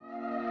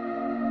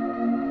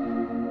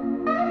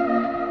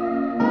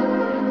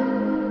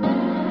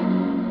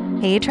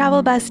Hey,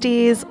 travel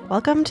besties.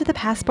 Welcome to the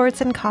Passports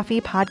and Coffee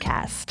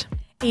podcast.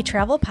 A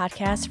travel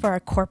podcast for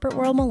our corporate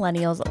world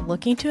millennials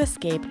looking to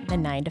escape the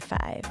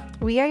 9-to-5.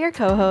 We are your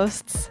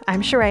co-hosts.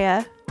 I'm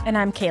Sharia. And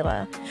I'm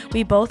Kayla.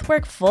 We both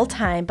work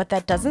full-time, but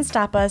that doesn't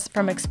stop us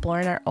from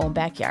exploring our own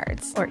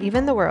backyards. Or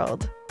even the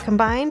world.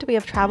 Combined, we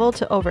have traveled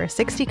to over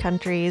 60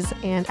 countries,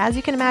 and as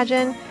you can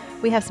imagine,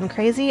 we have some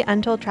crazy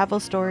untold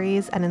travel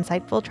stories and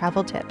insightful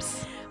travel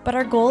tips. But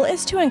our goal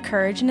is to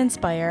encourage and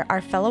inspire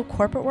our fellow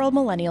corporate world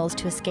millennials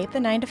to escape the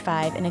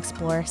 9-to-5 and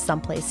explore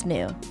someplace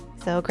new.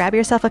 So grab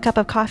yourself a cup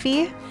of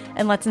coffee,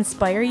 and let's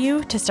inspire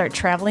you to start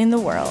traveling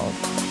the world.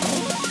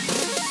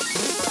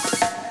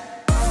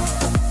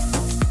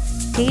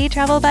 Hey,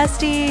 travel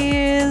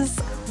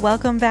besties!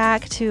 Welcome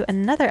back to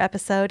another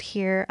episode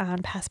here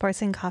on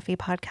Passports and Coffee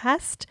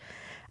podcast.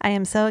 I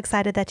am so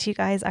excited that you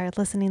guys are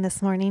listening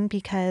this morning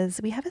because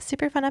we have a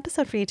super fun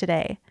episode for you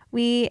today.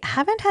 We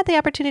haven't had the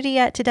opportunity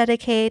yet to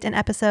dedicate an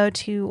episode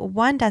to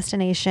one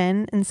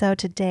destination, and so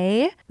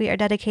today we are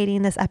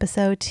dedicating this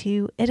episode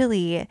to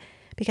Italy.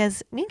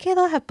 Because me and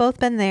Kayla have both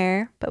been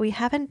there, but we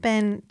haven't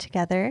been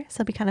together.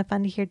 So it'll be kind of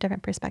fun to hear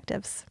different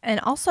perspectives. And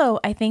also,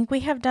 I think we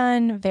have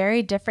done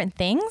very different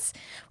things.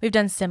 We've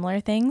done similar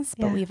things,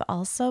 but we've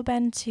also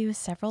been to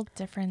several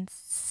different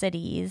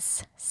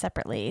cities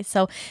separately.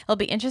 So it'll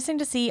be interesting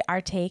to see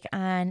our take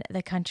on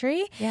the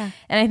country. Yeah.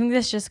 And I think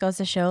this just goes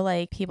to show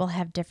like people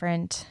have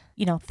different,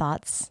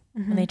 thoughts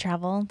when they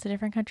travel to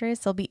different countries.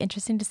 So it'll be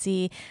interesting to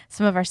see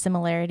some of our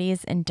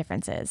similarities and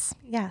differences.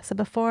 Yeah. So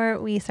before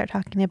we start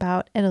talking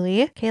about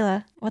Italy,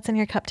 Kayla, what's in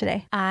your cup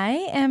today?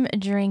 I am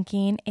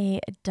drinking a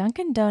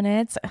Dunkin'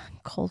 Donuts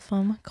cold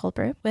foam cold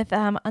brew with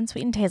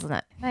unsweetened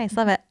hazelnut. Nice.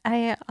 Love it.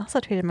 I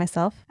also treated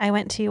myself. I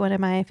went to one of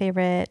my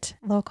favorite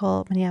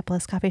local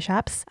Minneapolis coffee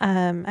shops.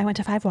 I went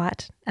to 5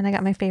 Watt and I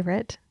got my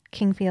favorite,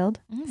 Kingfield.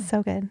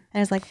 So good.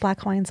 There's like black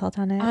Hawaiian salt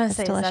on it. I It's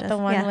say, delicious. is that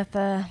the one with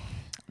the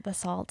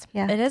salt?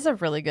 Yeah. It is a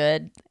really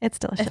good. It's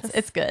delicious.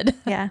 It's good.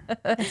 Yeah.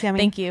 It's yummy.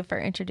 Thank you for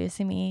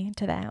introducing me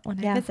to that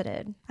when I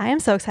visited. I am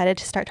so excited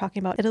to start talking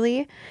about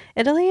Italy.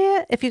 Italy,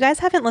 if you guys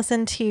haven't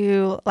listened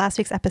to last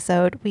week's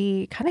episode,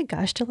 we kind of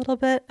gushed a little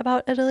bit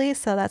about Italy.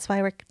 So that's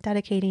why we're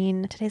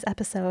dedicating today's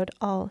episode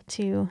all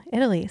to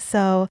Italy.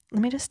 So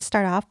let me just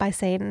start off by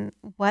saying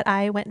where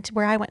I went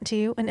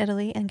to in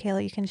Italy. And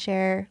Kayla, you can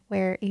share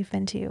where you've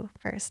been to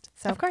first.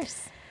 So, of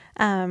course.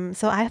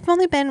 So I've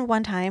only been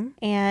one time,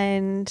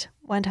 and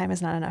one time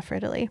is not enough for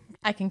Italy.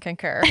 I can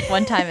concur.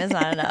 One time is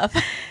not enough.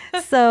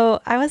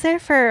 So I was there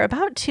for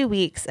about 2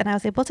 weeks and I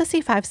was able to see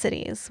 5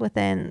 cities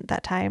within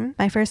that time.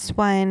 My first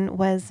one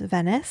was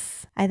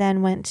Venice. I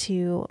then went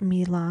to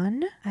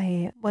Milan.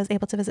 I was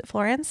able to visit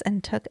Florence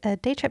and took a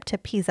day trip to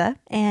Pisa.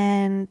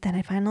 And then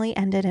I finally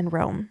ended in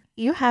Rome.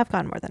 You have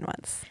gone more than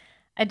once.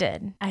 I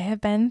did. I have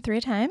been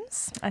 3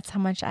 times. That's how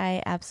much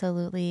I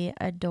absolutely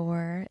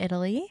adore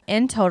Italy.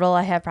 In total,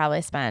 I have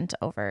probably spent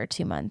over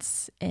 2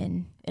 months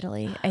in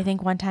Italy. I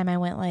think one time I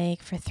went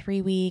like for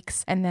 3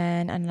 weeks and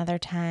then another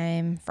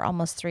time for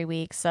almost 3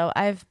 weeks. So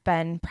I've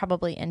been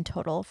probably in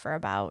total for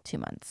about 2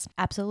 months.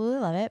 Absolutely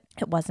love it.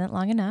 It wasn't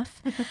long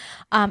enough.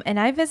 And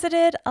I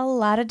visited a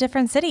lot of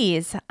different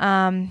cities.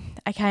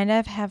 I kind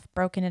of have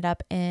broken it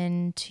up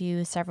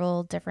into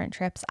several different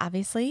trips.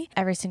 Obviously,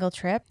 every single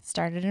trip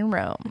started in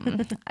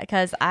Rome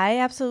because I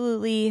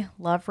absolutely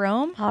love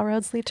Rome. All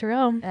roads lead to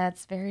Rome.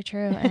 That's very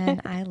true.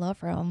 And I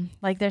love Rome.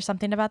 Like there's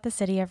something about the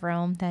city of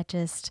Rome that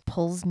just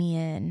pulls me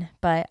in.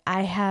 But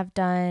I have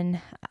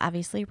done,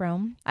 obviously,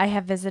 Rome. I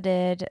have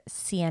visited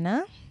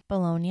Siena,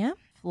 Bologna,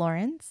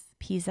 Florence,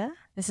 Pisa.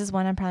 This is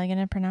one I'm probably going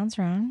to pronounce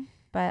wrong.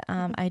 But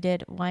I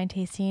did wine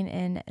tasting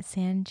in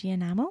San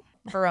Giacomo,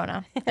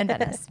 Verona, and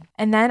Venice.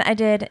 And then I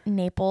did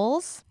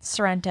Naples,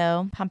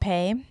 Sorrento,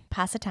 Pompeii,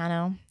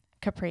 Positano,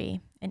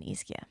 Capri, and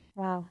Ischia.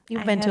 Wow.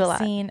 You've been to a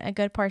lot. I've seen a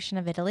good portion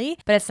of Italy,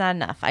 but it's not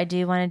enough. I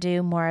do want to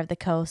do more of the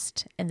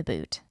coast and the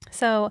boot.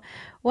 So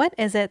what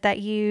is it that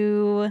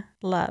you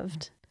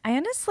loved? I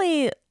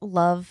honestly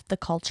love the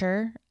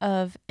culture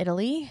of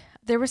Italy.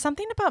 There was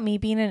something about me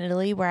being in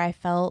Italy where I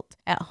felt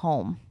at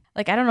home.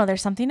 Like, I don't know,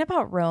 there's something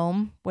about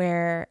Rome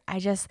where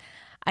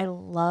I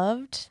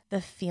loved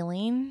the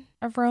feeling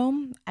of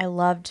Rome. I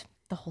loved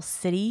the whole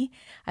city.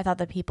 I thought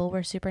the people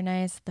were super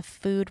nice. The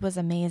food was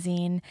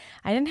amazing.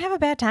 I didn't have a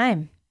bad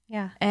time.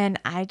 Yeah. And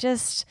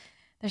there's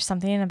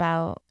something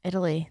about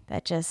Italy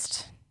that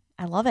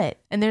I love it.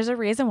 And there's a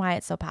reason why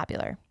it's so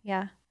popular.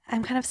 Yeah.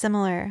 I'm kind of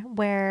similar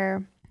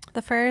where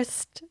the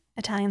first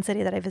Italian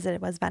city that I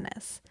visited was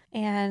Venice.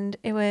 And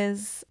it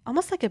was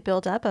almost like a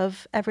buildup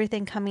of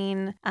everything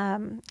coming,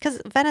 because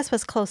Venice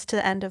was close to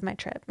the end of my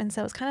trip. And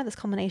so it was kind of this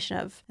culmination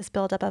of this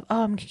buildup of,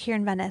 I'm here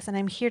in Venice and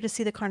I'm here to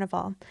see the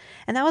Carnival.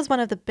 And that was one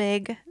of the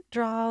big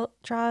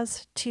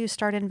draws to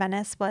start in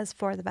Venice, was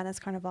for the Venice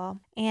Carnival.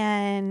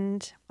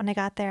 And when I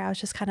got there, I was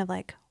just kind of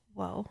like,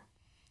 whoa,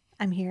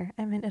 I'm here.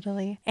 I'm in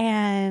Italy.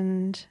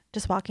 And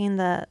just walking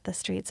the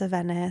streets of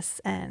Venice.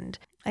 And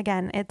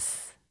again,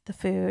 it's the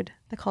food,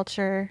 the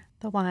culture,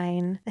 the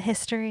wine, the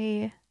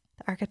history,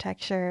 the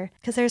architecture,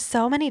 because there's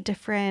so many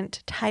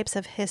different types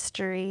of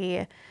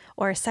history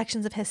or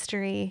sections of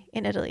history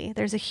in Italy.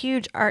 There's a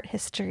huge art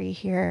history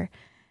here.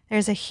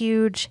 There's a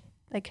huge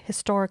like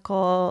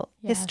historical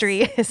history.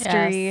 Yes.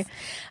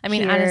 I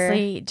mean, here.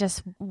 honestly,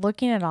 just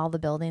looking at all the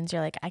buildings,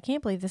 you're like, I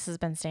can't believe this has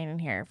been standing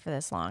here for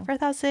this long. For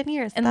 1,000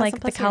 years. And 1,000 like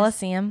the plus years.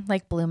 Colosseum,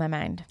 like blew my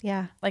mind.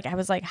 Yeah. Like I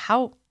was like,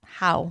 how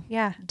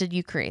Yeah. did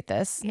you create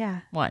this? Yeah.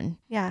 One.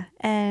 Yeah.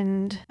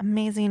 And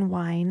amazing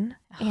wine.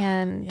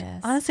 And yes.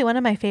 honestly, one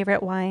of my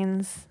favorite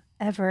wines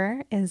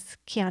ever is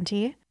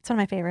Chianti. It's one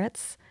of my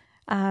favorites.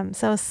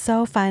 So it was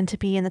so fun to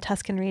be in the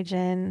Tuscan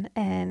region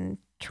and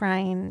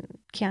trying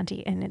Chianti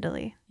in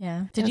Italy.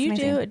 Yeah. It was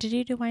amazing. Did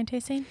you do wine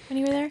tasting when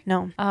you were there?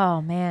 No, Oh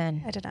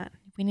man. I did not.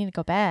 We need to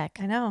go back.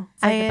 I know.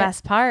 It's like the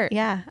best part.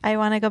 Yeah. I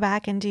want to go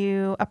back and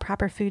do a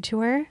proper food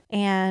tour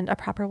and a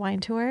proper wine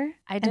tour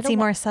and see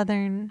more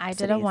southern I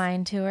did a cities.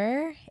 wine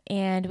tour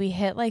and we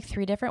hit like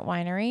 3 different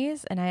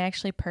wineries and I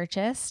actually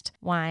purchased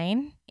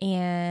wine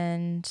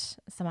and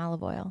some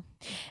olive oil.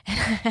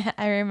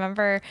 I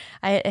remember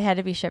it had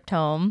to be shipped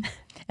home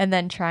and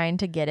then trying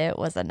to get it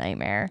was a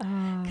nightmare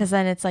Oh, because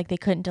then it's like they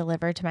couldn't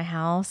deliver to my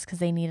house because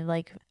they needed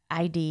like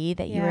ID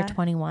that you were Yeah.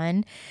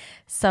 21.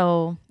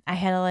 So I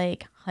had to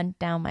like hunt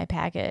down my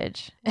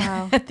package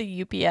Wow. at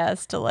the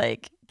UPS to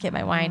like get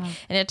my wine. Wow.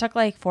 And it took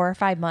like 4 or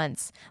 5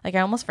 months. Like I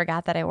almost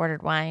forgot that I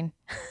ordered wine.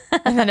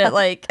 And then it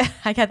like,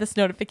 I got this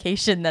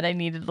notification that I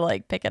needed to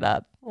like pick it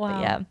up. Wow.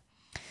 But yeah,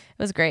 it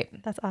was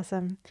great. That's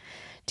awesome.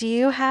 Do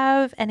you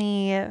have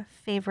any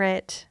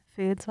favorite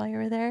foods while you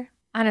were there?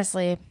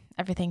 Honestly,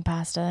 everything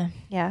pasta.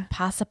 Yeah.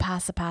 Pasta.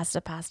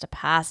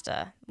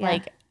 Yeah.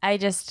 Like I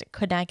just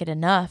could not get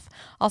enough.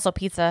 Also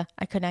pizza.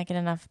 I could not get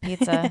enough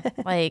pizza.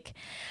 Like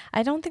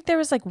I don't think there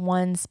was like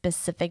one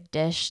specific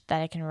dish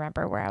that I can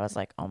remember where I was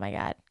like, oh my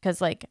God. Cause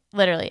like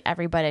literally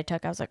every bite I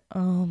took, I was like,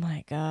 oh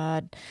my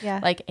God. Yeah.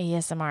 Like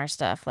ASMR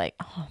stuff. Like,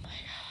 oh my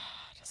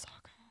God. It's so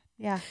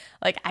good. Yeah.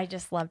 Like I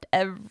just loved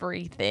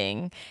everything.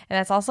 And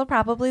that's also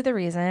probably the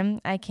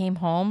reason I came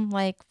home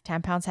like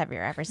 10 pounds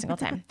heavier every single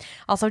time.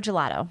 Also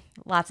gelato.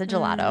 Lots of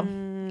gelato.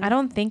 Mm, I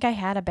don't think I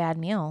had a bad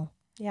meal.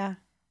 yeah.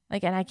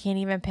 Like, and I can't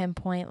even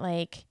pinpoint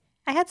like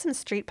I had some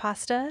street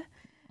pasta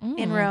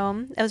in mm.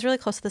 Rome. It was really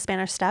close to the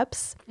Spanish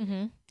Steps.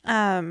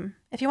 Mm-hmm.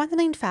 If you want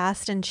something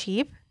fast and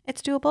cheap,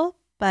 it's doable,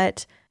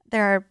 but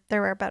there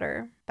were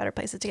better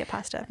places to get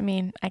pasta. I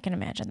mean, I can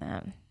imagine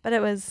that. But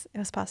it was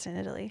pasta in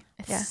Italy.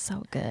 It's Yeah.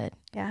 so good.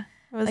 Yeah.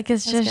 It was Like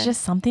it's it was good.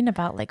 just something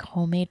about like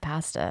homemade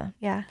pasta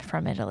Yeah.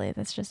 from Italy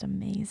that's just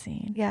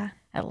amazing. Yeah.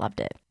 I loved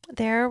it.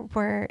 There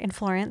were in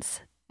Florence.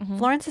 Mhm.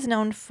 Florence is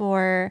known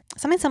for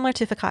something similar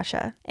to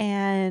focaccia,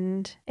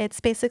 and it's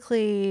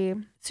basically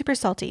super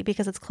salty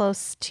because it's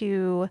close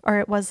to, or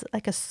it was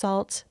like a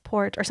salt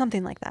port or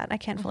something like that. I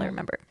can't fully Mhm.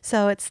 remember.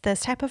 So it's this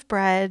type of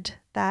bread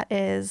that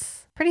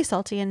is pretty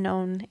salty and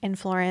known in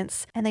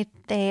Florence. And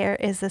there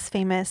is this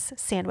famous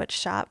sandwich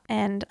shop,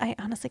 and I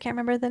honestly can't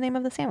remember the name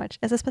of the sandwich.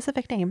 It's a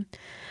specific name,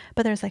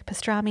 but there's like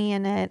pastrami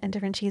in it and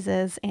different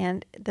cheeses,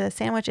 and the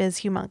sandwich is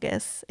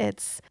humongous.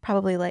 It's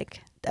probably like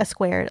a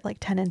square, like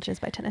 10 inches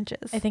by 10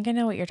 inches. I think I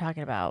know what you're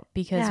talking about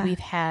because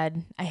Yeah.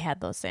 I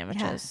had those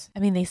sandwiches. I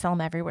mean, they sell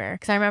them everywhere.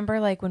 Cause I remember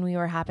like when we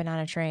were hopping on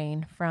a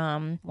train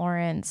from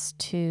Lawrence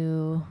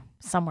to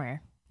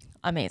somewhere.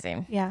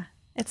 Amazing. Yeah,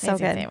 it's so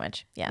Amazing good.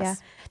 sandwich. Yes. Yeah.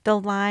 The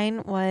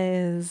line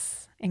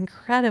was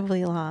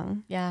incredibly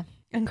long. Yeah.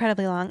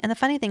 Incredibly long. And the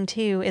funny thing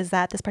too is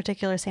that this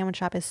particular sandwich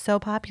shop is so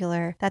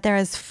popular that there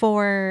is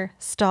 4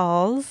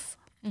 stalls,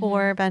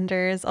 4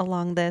 vendors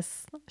along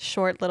this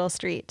short little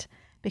street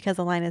because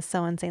the line is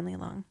so insanely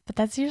long. But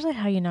that's usually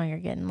how you know you're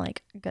getting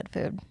like good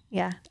food.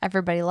 Yeah.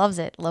 Everybody loves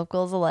it.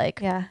 Locals alike.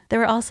 Yeah. There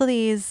were also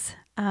these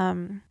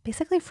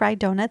basically fried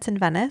donuts in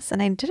Venice,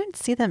 and I didn't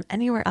see them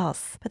anywhere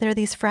else. But there were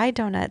these fried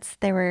donuts.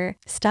 They were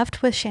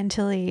stuffed with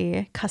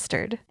chantilly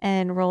custard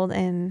and rolled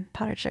in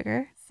powdered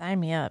sugar.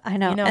 Sign me up. I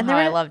know. You know And how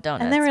they I were- love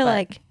donuts. And they were but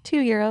like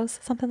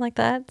 €2, something like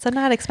that. So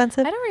not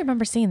expensive. I don't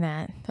remember seeing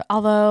that.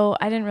 Although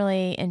I didn't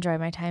really enjoy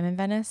my time in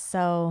Venice,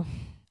 so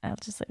I'll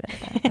just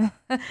leave it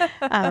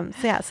at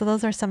that. So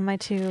those are some of my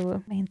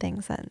 2 main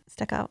things that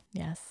stick out.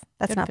 Yes.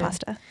 That's Good not food.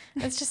 pasta.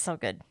 It's just so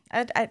good.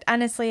 I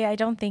honestly, I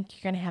don't think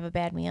you're gonna have a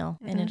bad meal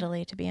in Mm-mm.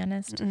 Italy, to be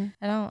honest. Mm-mm.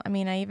 I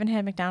mean, I even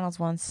had McDonald's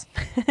once,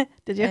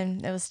 Did you?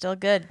 and it was still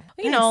good.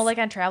 You know, Nice. like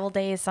on travel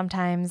days,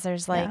 sometimes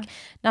there's like Yeah.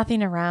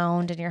 nothing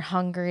around, and you're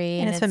hungry,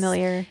 And it's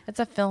familiar. It's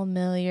a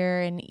familiar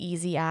and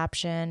easy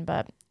option,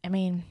 but I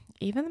mean,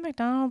 even the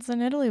McDonald's in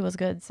Italy was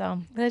good.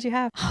 So, What did you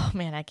have? oh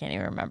man, I can't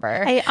even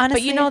remember. I honestly,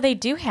 But you know, they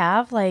do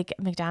have like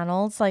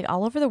McDonald's, like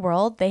all over the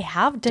world. They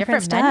have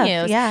different stuff.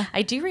 menus. Yeah.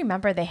 I do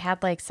remember they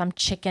had like some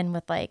chicken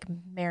with like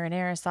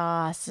marinara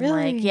sauce. And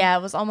Really? like, yeah,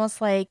 it was almost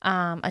like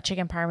a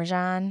chicken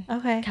parmesan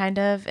Okay. kind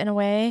of in a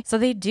way. So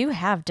they do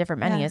have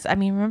different Yeah. menus. I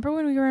mean, remember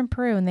when we were in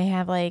Peru and they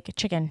have like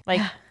chicken? Like,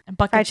 Yeah.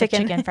 Buckets Fried of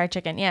chicken. fried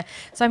chicken. Yeah.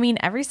 So, I mean,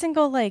 every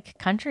single like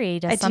country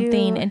does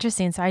something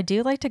interesting. So I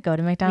do like to go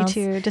to Me McDonald's.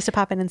 too, just to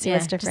pop in and see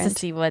what's different. Just to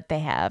see what they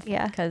have.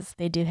 Yeah. Because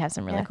they do have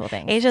some really cool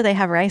things. Asia, they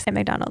have rice at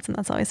McDonald's, and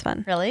that's always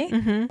fun. Really?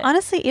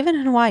 Honestly, even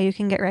in Hawaii, you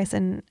can get rice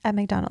at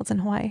McDonald's in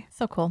Hawaii.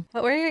 So cool.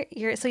 What were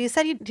your, so you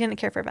said you didn't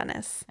care for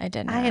Venice. I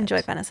did not. I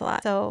enjoyed Venice a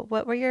lot. So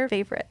what were your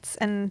favorites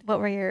and what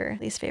were your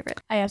least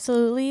favorite? I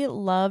absolutely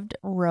loved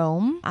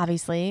Rome.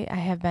 Obviously, I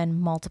have been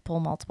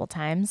multiple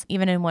times.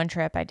 Even in one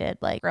trip, I did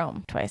like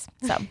Rome twice.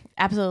 So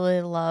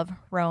absolutely love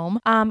Rome.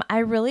 I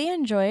really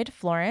enjoyed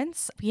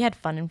Florence. We had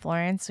fun in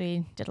Florence.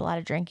 We did a lot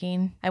of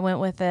drinking. I went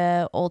with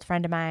an old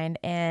friend of mine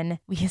and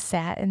we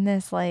sat in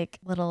this like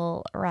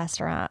little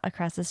restaurant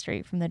across the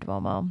street from the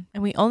Duomo.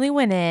 And we only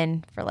went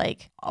in for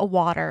like a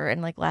water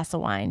and like glass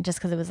of wine just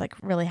because it was like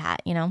really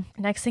hot, you know?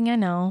 Next thing I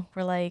know,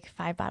 we're like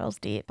 5 bottles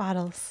deep.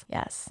 Bottles.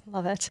 Yes.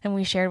 Love it. And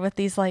we shared with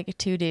these like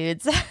 2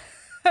 dudes.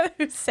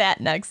 Who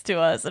sat next to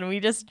us and we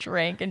just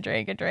drank and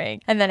drank and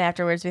drank. And then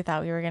afterwards we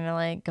thought we were going to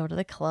like go to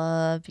the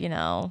club, you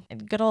know,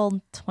 and good old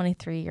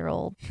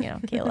 23-year-old, you know,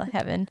 Kayla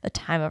having the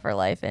time of her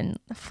life in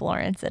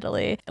Florence,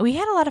 Italy. We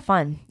had a lot of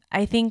fun.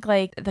 I think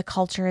like the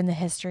culture and the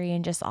history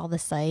and just all the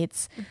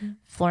sights,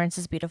 Florence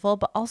is beautiful,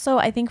 but also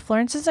I think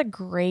Florence is a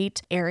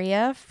great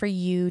area for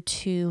you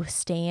to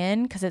stay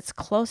in because it's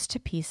close to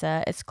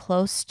Pisa. It's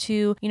close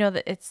to, you know,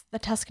 it's the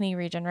Tuscany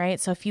region, right?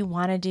 So if you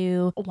want to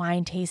do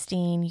wine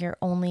tasting, you're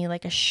only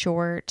like a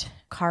short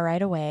car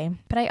ride away.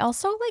 But I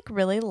also like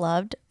really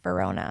loved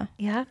Verona.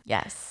 Yeah.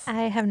 Yes.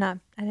 I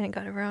didn't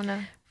go to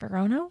Verona.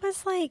 Verona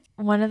was like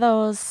one of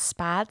those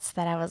spots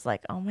that I was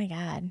like, oh my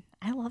God,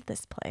 I love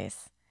this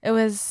place.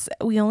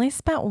 We only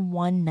spent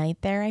one night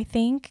there, I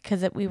think,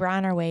 because we were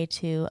on our way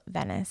to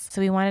Venice.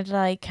 So we wanted to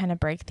like kind of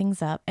break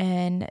things up.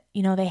 And,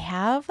 you know, they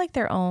have like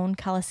their own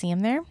Colosseum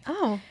there.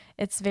 Oh,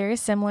 It's very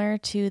similar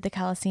to the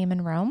Colosseum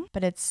in Rome,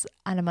 but it's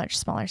on a much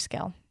smaller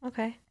scale.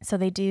 okay. So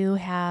they do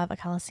have a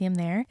Colosseum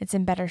there. It's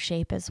in better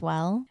shape as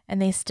well.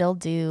 And they still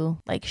do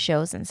like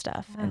shows and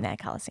stuff in that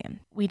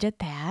Colosseum. We did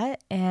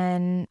that.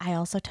 And I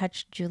also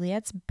touched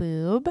Juliet's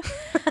boob.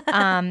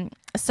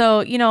 So,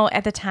 you know,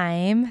 at the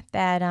time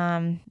that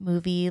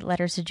movie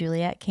Letters to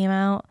Juliet came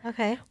out,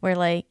 Okay. where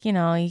like, you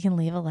know, you can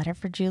leave a letter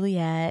for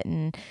Juliet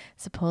and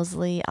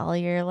supposedly all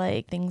your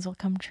like things will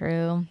come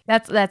true.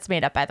 That's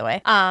made up, by the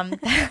way.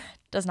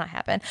 Does not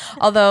happen.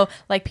 Although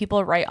like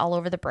people write all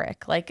over the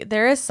brick. Like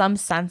there is some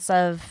sense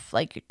of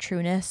like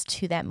trueness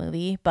to that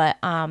movie, but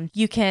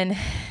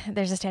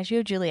there's a statue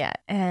of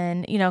Juliet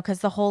and you know, cause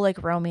the whole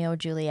like Romeo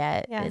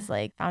Juliet is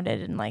like founded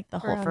in like the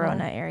whole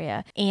Verona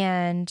area.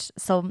 And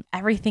so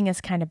everything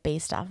is kind of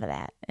based off of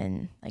that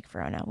in like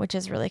Verona, which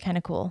is really kind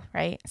of cool.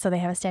 Right. So they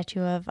have a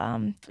statue of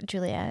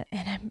Juliet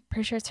and I'm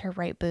pretty sure it's her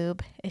right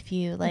boob. If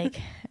you like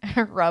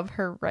rub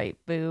her right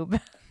boob.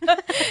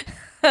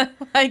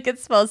 Like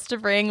it's supposed to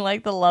bring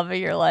like the love of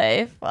your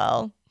life.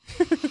 Well,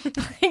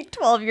 like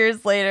 12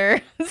 years later,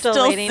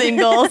 still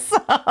single.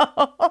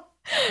 So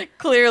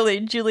clearly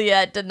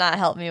Juliet did not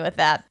help me with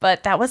that,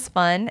 but that was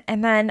fun.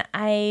 And then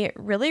I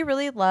really,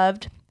 really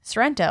loved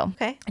Sorrento.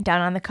 Okay.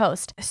 Down on the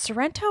coast.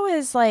 Sorrento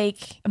is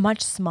like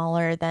much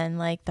smaller than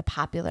like the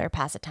popular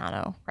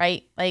Positano,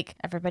 right? Like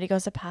everybody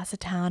goes to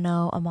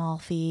Positano,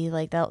 Amalfi,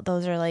 like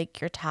those are like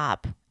your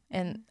top,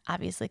 and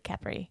obviously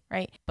Capri,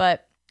 right?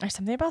 But there's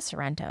something about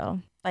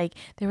Sorrento. Like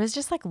there was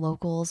just like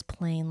locals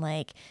playing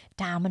like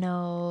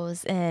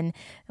dominoes and,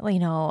 you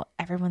know,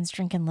 everyone's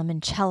drinking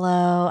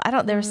limoncello.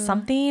 There was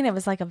something, it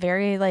was like a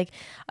very like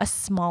a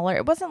smaller,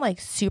 it wasn't like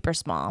super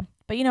small,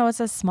 but you know,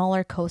 it's a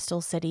smaller coastal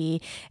city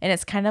and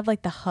it's kind of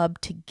like the hub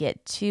to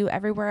get to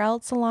everywhere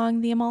else along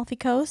the Amalfi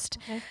Coast.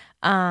 Okay.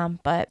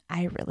 But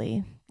I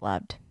really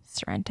loved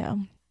Sorrento.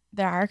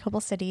 There are a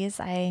couple cities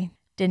I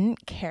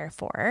didn't care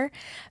for.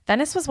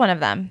 Venice was one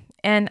of them.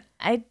 And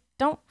I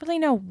don't really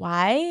know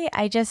why.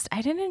 I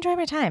didn't enjoy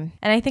my time.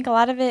 And I think a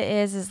lot of it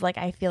is like,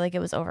 I feel like it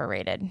was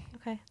overrated.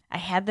 Okay. I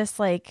had this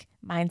like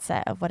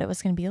mindset of what it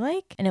was going to be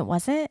like and it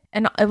wasn't.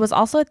 And it was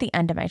also at the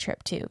end of my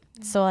trip too.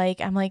 So like,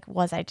 I'm like,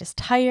 was I just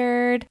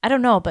tired? I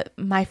don't know. But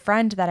my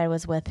friend that I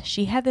was with,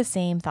 she had the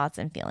same thoughts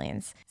and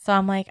feelings. So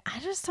I'm like,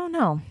 I just don't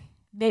know.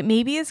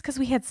 Maybe it's because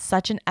we had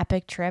such an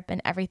epic trip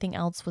and everything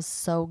else was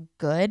so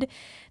good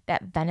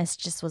that Venice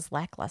just was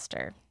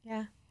lackluster.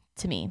 Yeah.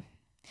 To me.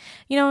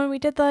 You know, and we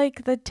did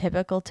like the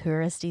typical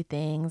touristy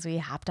things. We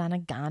hopped on a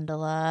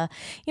gondola.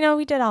 You know,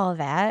 we did all of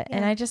that. Yeah.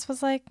 And I just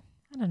was like,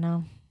 I don't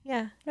know.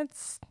 Yeah.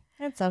 It's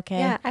okay.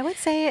 Yeah. I would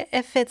say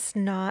if it's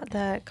not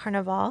the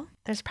Carnival,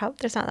 there's not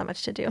that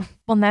much to do.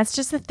 Well, and that's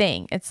just the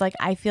thing. It's like,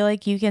 I feel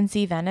like you can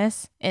see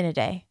Venice in a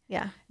day.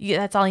 Yeah.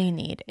 That's all you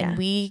need. Yeah. And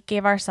we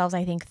gave ourselves,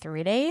 I think,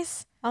 3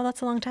 days. Oh,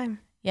 that's a long time.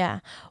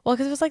 Yeah. Well,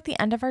 because it was like the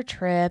end of our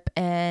trip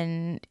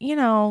and, you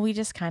know, we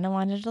just kind of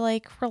wanted to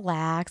like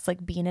relax,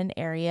 like be in an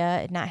area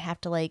and not have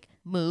to like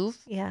move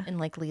and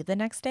like leave the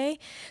next day.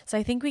 So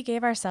I think we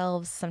gave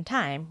ourselves some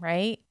time,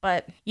 right?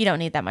 But you don't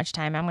need that much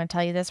time. I'm going to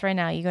tell you this right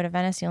now. You go to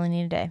Venice, you only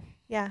need a day.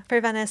 Yeah.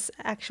 For Venice,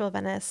 actual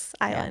Venice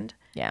Island.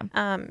 Yeah.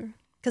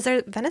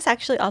 Because Venice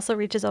actually also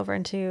reaches over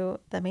into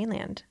the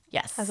mainland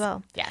Yes. as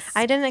well. Yes.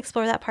 I didn't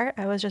explore that part.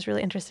 I was just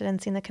really interested in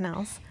seeing the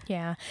canals.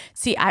 Yeah.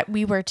 See,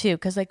 we were too,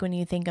 because like when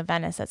you think of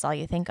Venice, that's all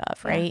you think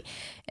of, right?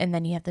 And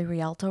then you have the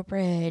Rialto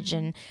Bridge,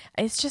 and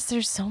it's just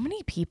there's so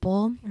many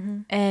people,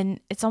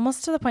 and it's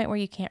almost to the point where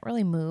you can't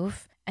really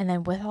move. And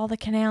then with all the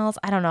canals,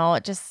 I don't know,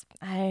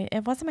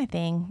 it wasn't my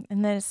thing,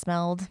 and then it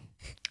smelled.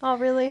 Oh,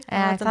 really?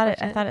 I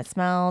thought it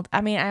smelled. I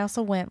mean, I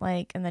also went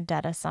like in the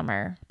dead of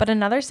summer. But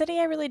another city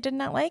I really did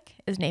not like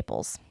is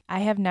Naples. I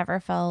have never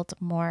felt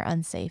more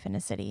unsafe in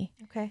a city.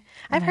 Okay.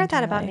 I've heard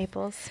that about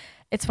Naples.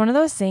 It's one of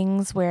those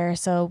things where,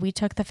 so we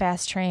took the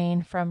fast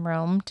train from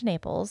Rome to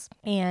Naples,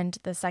 and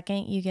the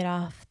second you get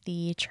off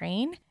the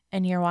train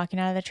and you're walking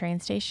out of the train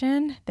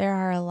station, there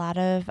are a lot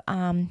of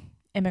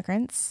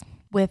immigrants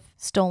with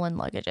stolen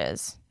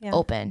luggages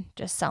open,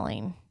 just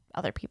selling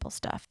other people's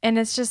stuff. And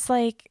it's just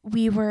like,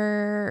 we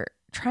were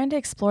trying to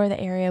explore the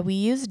area. We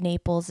used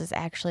Naples as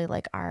actually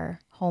like our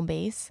home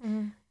base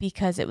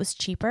because it was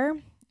cheaper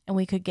and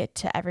we could get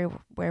to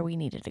everywhere we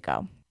needed to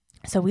go.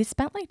 So we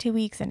spent like 2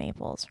 weeks in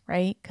Naples,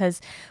 right? Because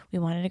we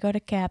wanted to go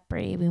to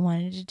Capri. We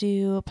wanted to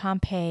do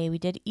Pompeii. We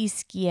did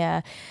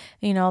Ischia,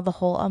 the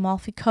whole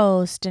Amalfi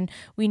Coast. And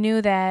we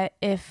knew that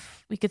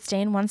if we could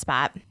stay in one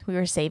spot, we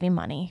were saving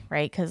money,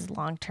 right? Because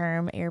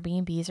long-term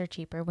Airbnbs are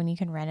cheaper when you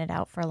can rent it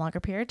out for a longer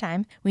period of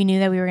time. We knew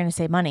that we were going to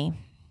save money.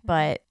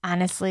 But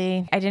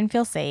honestly, I didn't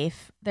feel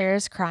safe.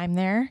 There's crime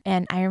there.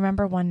 And I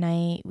remember one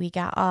night we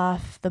got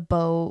off the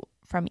boat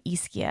from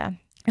Ischia,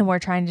 and we're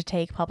trying to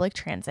take public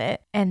transit,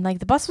 and like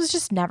the bus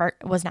was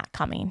not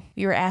coming.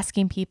 We were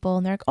asking people,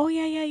 and they're like, oh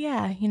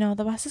yeah,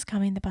 the bus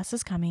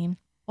is coming.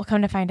 Well,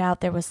 come to find out,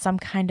 there was some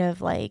kind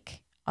of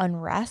like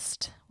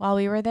unrest while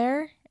we were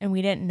there, and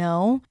we didn't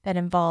know that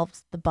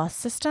involved the bus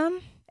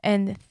system.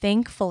 And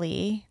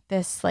thankfully,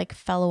 this like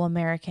fellow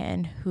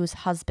American whose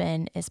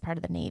husband is part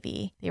of the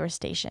Navy, they were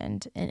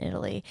stationed in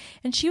Italy,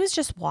 and she was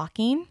just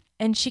walking,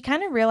 and she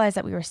kind of realized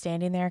that we were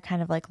standing there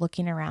kind of like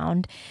looking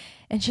around.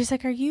 And she's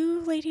like, are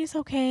you ladies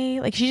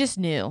okay? Like, she just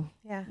knew.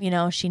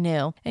 Yeah. She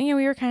knew. And,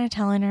 we were kind of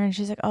telling her, and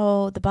she's like,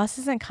 oh, the bus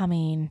isn't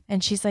coming.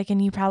 And she's like,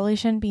 and you probably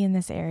shouldn't be in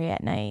this area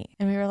at night.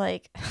 And we were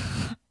like,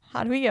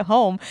 how do we get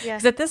home?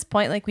 Because at this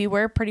point, like, we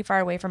were pretty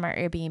far away from our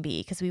Airbnb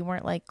because we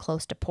weren't like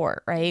close to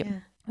port, right? Yeah.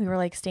 We were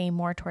like staying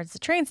more towards the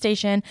train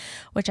station,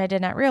 which I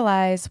did not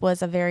realize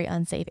was a very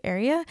unsafe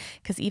area.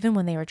 Because even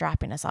when they were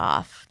dropping us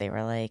off, they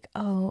were like,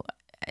 oh,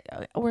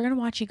 we're going to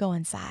watch you go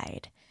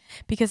inside.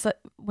 Because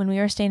when we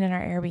were staying in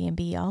our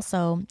Airbnb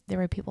also, there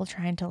were people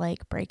trying to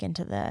like break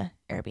into the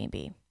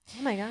Airbnb.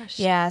 Oh my gosh.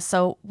 Yeah.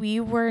 So we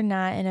were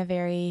not in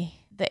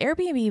the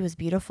Airbnb was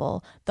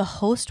beautiful. The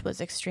host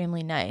was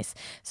extremely nice.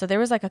 So there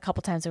was like a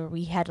couple times where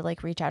we had to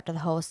like reach out to the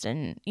host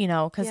and,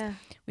 because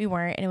we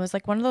weren't. And it was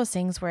like one of those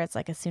things where it's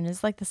like as soon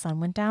as like the sun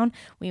went down,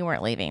 we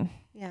weren't leaving.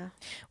 Yeah.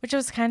 Which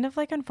was kind of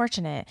like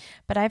unfortunate.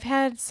 But I've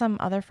had some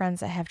other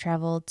friends that have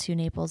traveled to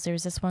Naples. There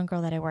was this one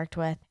girl that I worked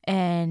with,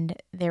 and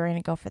they were going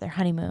to go for their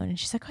honeymoon. And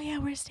she's like, oh yeah,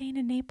 we're staying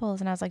in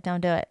Naples. And I was like,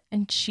 don't do it.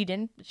 And she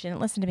didn't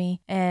listen to me.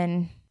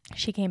 And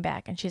she came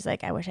back and she's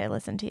like, I wish I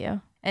listened to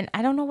you. And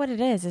I don't know what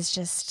it is. It's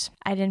just,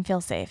 I didn't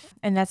feel safe.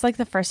 And that's like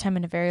the first time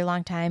in a very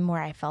long time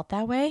where I felt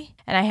that way.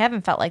 And I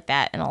haven't felt like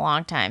that in a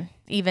long time,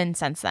 even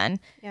since then.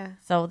 Yeah.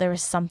 So there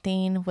was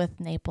something with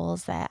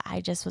Naples that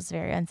I just was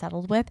very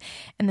unsettled with.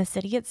 And the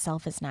city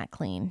itself is not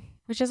clean,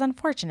 which is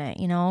unfortunate,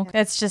 Yeah.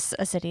 It's just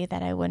a city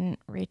that I wouldn't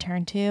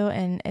return to.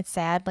 And it's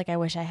sad. Like, I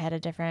wish I had a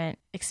different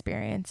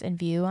experience and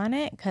view on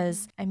it.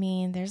 Because, I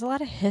mean, there's a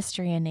lot of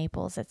history in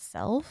Naples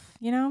itself,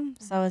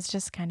 So it's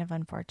just kind of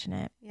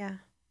unfortunate. Yeah.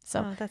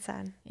 So, oh, that's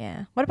sad.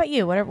 Yeah. What about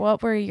you?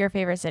 What were your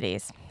favorite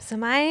cities? So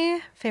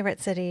my favorite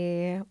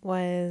city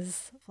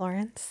was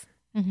Florence.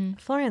 Mm-hmm.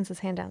 Florence is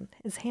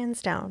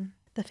hands down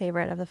the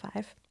favorite of the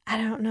 5. I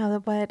don't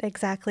know what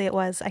exactly it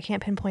was. I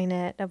can't pinpoint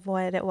it of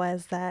what it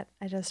was that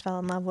I just fell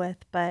in love with.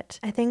 But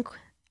I think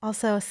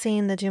also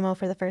seeing the Duomo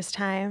for the first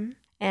time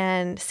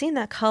and seeing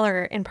that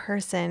color in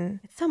person,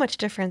 it's so much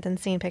different than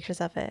seeing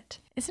pictures of it.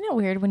 Isn't it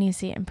weird when you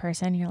see it in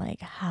person? You're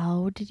like,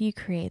 how did you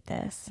create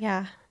this?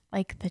 Yeah.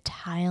 Like the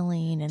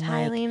tiling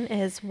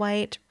is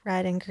white,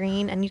 red, and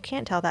green, and you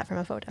can't tell that from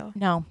a photo.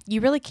 No,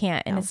 you really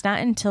can't. And it's not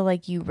until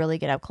like you really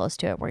get up close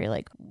to it where you're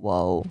like,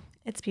 whoa.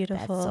 It's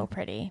beautiful. That's so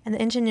pretty. And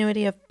the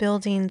ingenuity of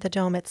building the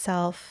dome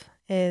itself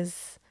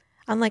is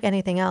unlike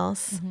anything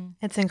else. Mm-hmm.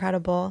 It's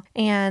incredible.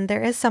 And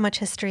there is so much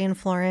history in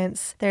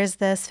Florence. There's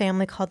this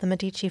family called the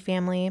Medici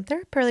family.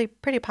 They're a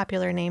pretty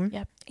popular name.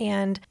 Yep.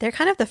 And they're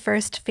kind of the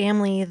first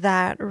family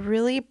that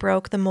really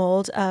broke the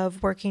mold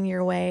of working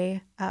your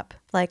way up,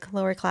 like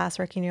lower class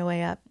working your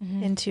way up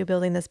into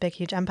building this big,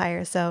 huge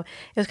empire. So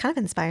it was kind of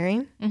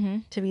inspiring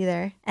to be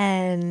there.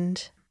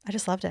 And I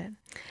just loved it.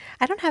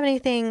 I don't have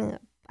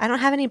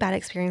any bad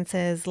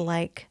experiences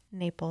like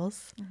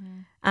Naples.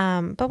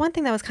 But one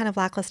thing that was kind of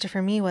lackluster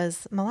for me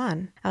was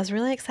Milan. I was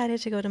really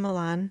excited to go to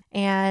Milan.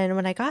 And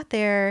when I got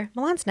there,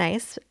 Milan's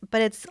nice,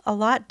 but it's a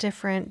lot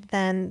different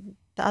than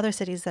the other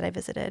cities that I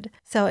visited.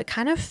 So it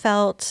kind of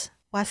felt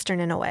Western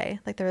in a way.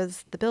 Like there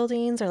was the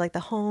buildings or like the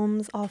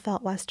homes all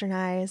felt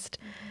Westernized.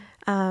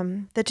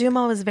 The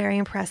Duomo was very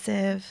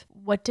impressive.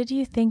 What did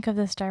you think of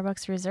the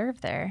Starbucks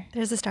Reserve there?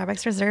 There's a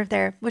Starbucks Reserve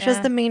there, which was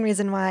the main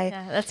reason why.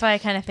 Yeah, that's why I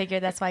kind of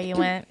figured that's why you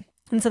went.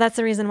 And so that's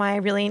the reason why I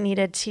really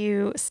needed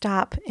to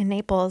stop in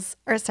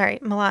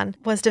Milan,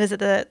 was to visit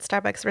the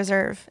Starbucks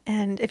Reserve.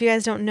 And if you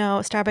guys don't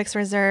know, Starbucks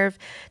Reserve,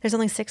 there's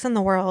only 6 in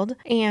the world.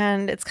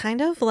 And it's kind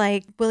of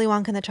like Willy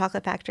Wonka and the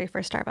Chocolate Factory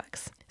for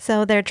Starbucks.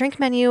 So their drink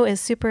menu is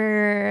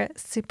super,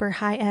 super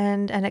high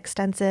end and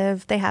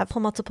extensive. They have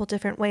multiple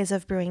different ways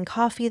of brewing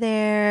coffee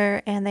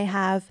there. And they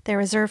have their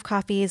reserve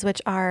coffees,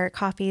 which are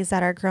coffees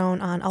that are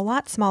grown on a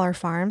lot smaller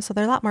farms. So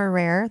they're a lot more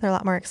rare. They're a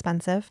lot more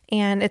expensive.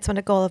 And it's been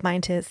a goal of mine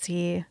to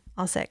see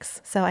all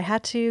 6. So I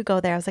had to go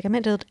there. I was like, I'm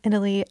in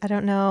Italy. I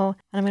don't know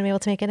when I'm going to be able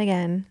to make it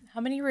again.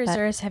 How many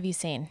reserves have you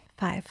seen?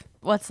 5.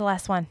 What's the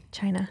last one?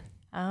 China.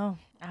 Oh,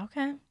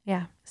 okay.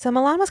 Yeah. So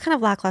Milan was kind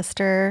of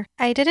lackluster.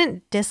 I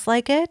didn't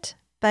dislike it,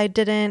 but I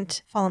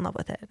didn't fall in love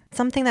with it.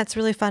 Something that's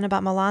really fun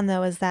about Milan,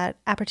 though, is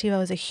that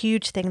aperitivo is a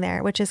huge thing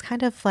there, which is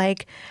kind of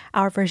like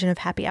our version of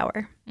happy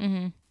hour.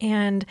 Mm-hmm.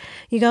 And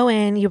you go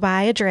in, you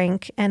buy a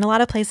drink, and a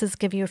lot of places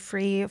give you a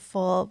free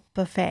full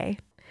buffet.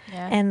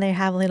 Yeah. And they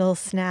have little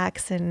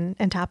snacks and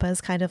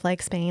tapas, kind of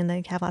like Spain.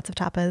 They have lots of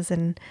tapas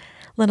and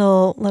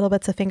little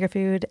bits of finger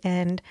food.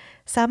 And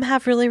some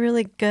have really,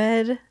 really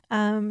good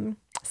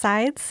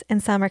sides.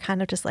 And some are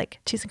kind of just like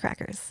cheese and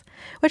crackers,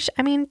 which,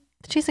 I mean,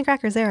 the cheese and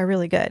crackers there are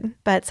really good.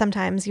 But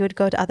sometimes you would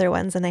go to other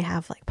ones and they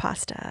have like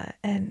pasta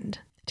and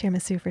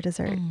tiramisu for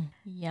dessert.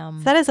 Yum.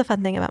 So that is a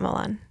fun thing about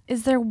Milan.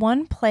 Is there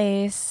one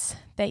place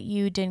that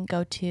you didn't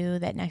go to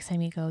that next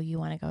time you go, you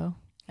want to go?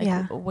 Like,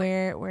 yeah.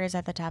 Where is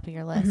at the top of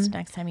your list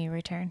next time you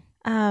return?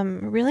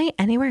 Really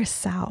anywhere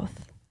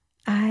south.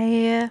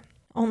 The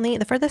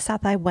furthest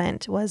south I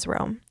went was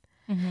Rome.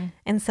 Mm-hmm.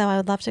 And so I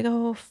would love to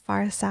go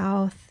far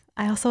south.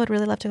 I also would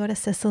really love to go to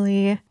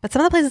Sicily. But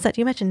some of the places that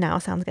you mentioned now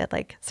sounds good.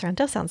 Like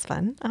Sorrento sounds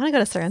fun. I want to go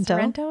to Sorrento.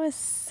 Sorrento is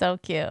so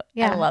cute.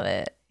 Yeah. I love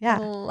it. Yeah.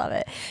 I love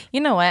it.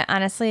 You know what?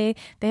 Honestly,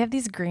 they have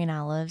these green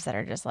olives that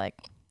are just like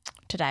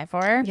to die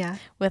for. Yeah.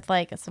 With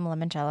like some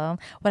limoncello.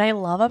 What I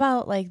love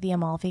about like the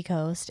Amalfi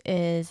Coast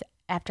is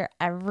after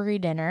every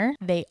dinner,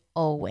 they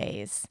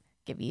always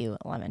give you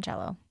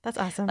limoncello. That's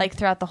awesome. Like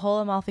throughout the whole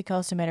Amalfi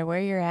Coast, no matter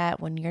where you're at,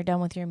 when you're done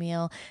with your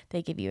meal,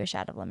 they give you a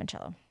shot of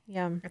limoncello.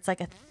 Yum. It's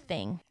like a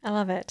thing. I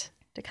love it.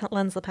 To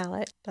cleanse the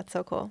palate. That's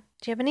so cool.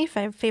 Do you have any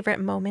favorite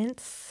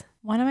moments?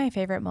 One of my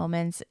favorite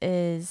moments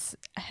is,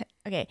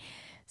 okay,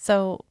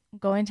 so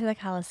going to the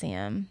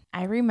Colosseum,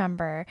 I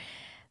remember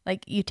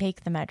like you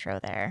take the metro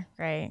there,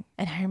 right?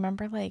 And I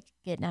remember like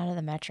getting out of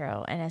the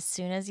metro and as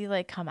soon as you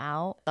like come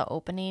out, the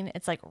opening,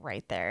 it's like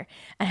right there.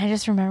 And I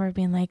just remember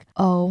being like,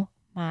 oh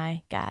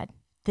my God,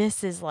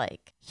 this is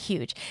like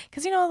huge.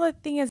 Because you know, the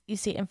thing is you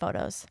see it in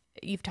photos.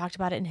 You've talked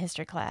about it in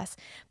history class,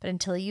 but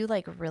until you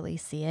like really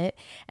see it.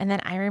 And then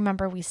I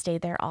remember we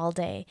stayed there all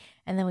day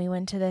and then we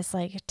went to this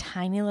like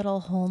tiny little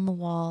hole in the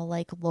wall,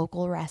 like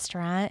local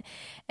restaurant.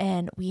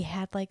 And we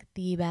had like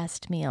the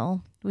best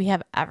meal we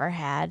have ever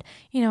had.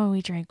 You know,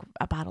 we drank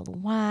a bottle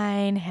of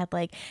wine, had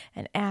like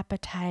an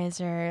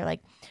appetizer,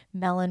 like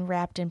melon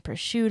wrapped in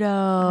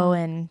prosciutto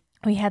and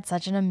we had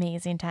such an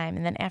amazing time.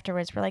 And then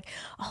afterwards, we're like,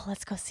 oh,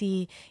 let's go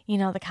see, you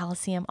know, the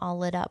Colosseum all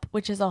lit up,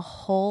 which is a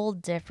whole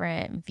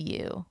different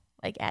view,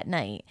 like at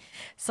night.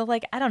 So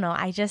like, I don't know.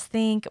 I just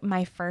think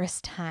my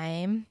first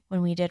time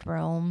when we did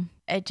Rome,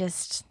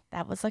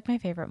 that was like my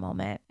favorite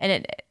moment.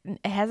 And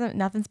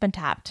nothing's been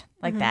topped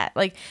like that.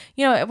 Like,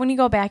 you know, when you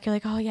go back, you're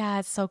like, oh yeah,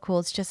 it's so cool.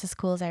 It's just as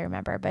cool as I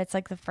remember. But it's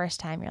like the first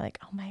time you're like,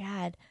 oh my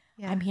God,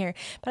 I'm here.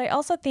 But I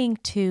also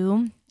think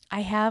too,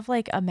 I have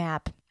like a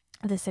map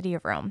the city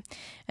of Rome,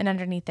 and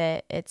underneath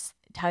it it's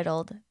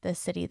titled The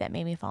City That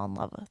Made Me Fall in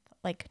Love with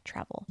like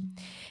travel,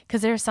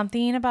 because there's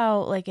something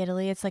about like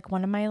Italy, it's like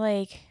one of my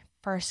like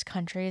first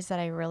countries that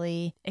I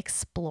really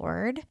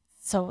explored,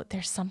 so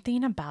there's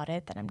something about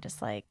it that I'm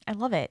just like, I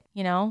love it,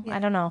 you know. I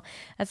don't know,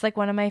 that's like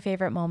one of my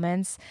favorite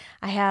moments.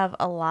 I have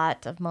a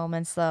lot of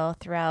moments though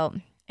throughout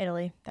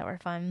Italy that were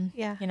fun.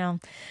 Yeah. You know,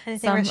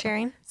 anything worth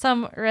sharing?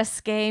 Some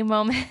risque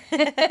moments,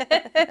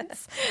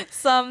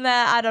 some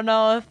that I don't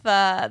know if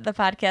the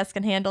podcast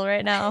can handle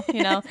right now.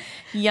 You know,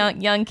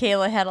 young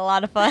Kayla had a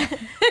lot of fun.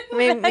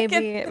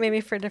 maybe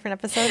for different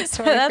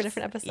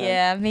episodes.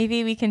 Yeah,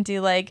 maybe we can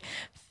do like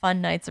fun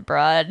nights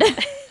abroad.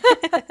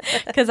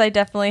 Because I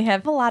definitely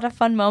have a lot of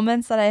fun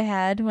moments that I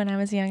had when I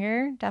was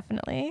younger.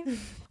 Definitely.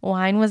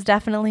 Wine was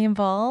definitely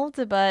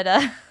involved, but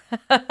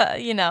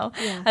you know,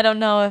 I don't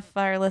know if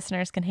our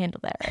listeners can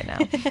handle that right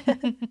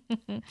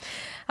now.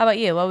 How about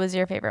you? What was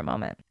your favorite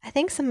moment? I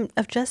think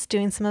just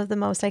doing some of the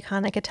most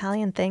iconic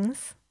Italian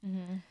things.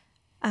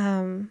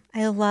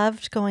 I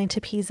loved going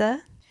to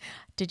Pisa.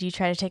 Did you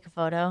try to take a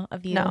photo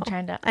of you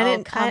trying to? I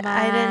didn't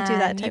do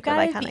that type of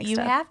iconic stuff. You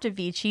have to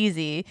be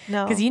cheesy.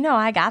 No, because you know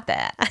I got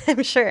that.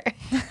 I'm sure.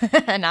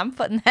 And I'm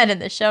putting that in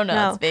the show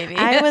notes, baby.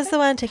 I was the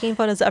one taking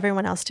photos of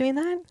everyone else doing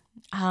that.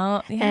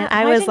 Oh, yeah. And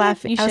I was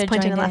laughing. I was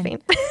pointing and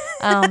laughing.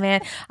 Oh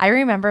man, I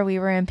remember we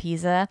were in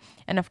Pisa,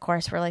 and of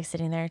course we're like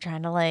sitting there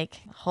trying to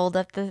like hold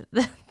up the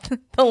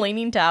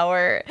leaning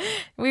tower.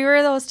 We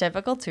were those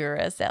typical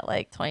tourists at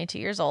like 22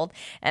 years old,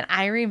 and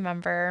I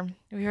remember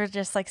we were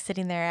just like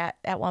sitting there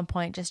at one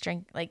point just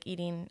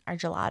eating our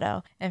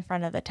gelato in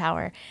front of the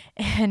tower,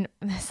 and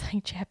this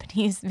like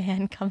Japanese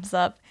man comes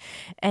up,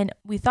 and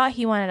we thought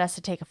he wanted us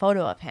to take a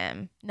photo of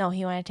him. No,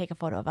 he wanted to take a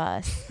photo of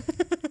us.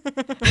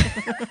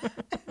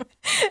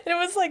 It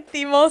was like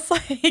the most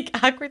like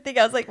awkward thing.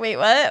 I was like, wait,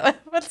 what?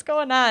 What's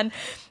going on?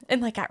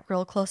 And like got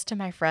real close to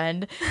my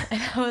friend.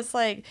 And I was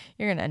like,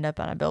 you're going to end up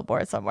on a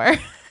billboard somewhere.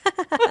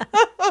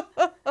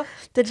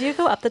 Did you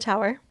go up the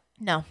tower?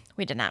 No,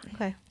 we did not.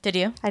 Okay. Did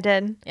you? I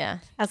did. Yeah.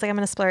 I was like, I'm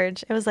going to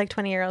splurge. It was like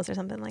 20 euros or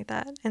something like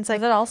that. And so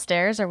Was it all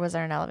stairs or was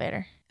there an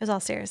elevator? it was all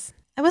stairs.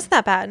 It wasn't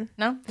that bad.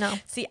 No? No.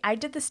 See, I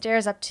did the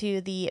stairs up to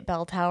the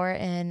bell tower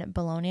in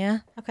Bologna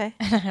Okay.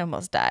 and I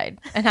almost died.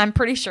 And I'm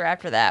pretty sure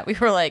after that we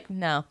were like,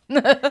 no.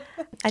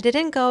 I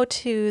didn't go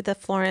to the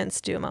Florence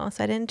Duomo,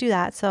 so I didn't do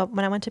that. So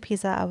when I went to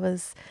Pisa, I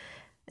was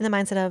in the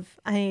mindset of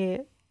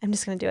I'm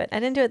just going to do it. I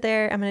didn't do it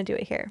there. I'm going to do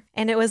it here.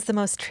 And it was the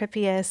most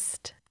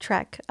trippiest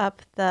trek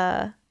up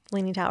the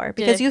Leaning Tower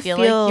because Did it you feel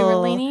feel like you were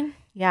leaning?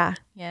 Yeah.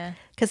 Yeah.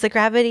 Because the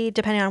gravity,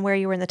 depending on where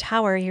you were in the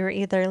tower, you were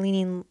either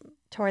leaning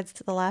towards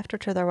the left or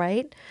to the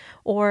right,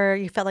 or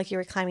you felt like you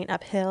were climbing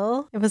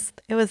uphill. It was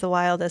the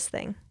wildest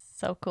thing.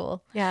 So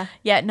cool. Yeah.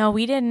 Yeah, no,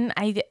 we didn't.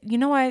 You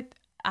know what?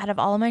 Out of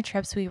all of my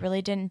trips, we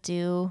really didn't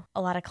do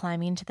a lot of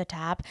climbing to the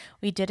top.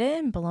 We did it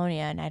in Bologna,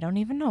 and I don't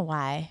even know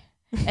why.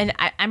 And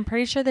I'm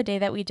pretty sure the day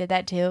that we did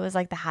that too, it was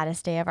like the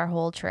hottest day of our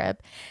whole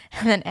trip.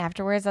 And then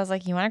afterwards, I was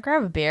like, you want to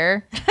grab a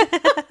beer?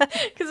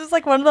 Because it's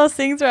like one of those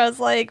things where I was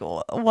like,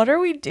 what are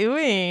we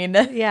doing?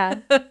 Yeah.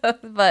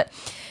 But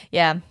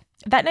yeah,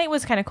 that night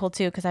was kind of cool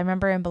too, because I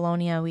remember in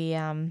Bologna, we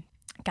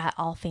got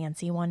all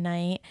fancy one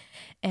night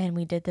and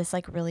we did this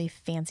like really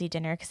fancy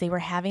dinner because they were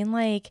having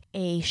like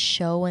a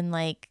show in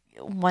like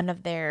one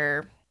of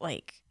their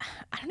like,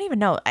 I don't even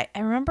know. I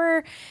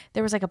remember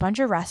there was like a bunch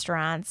of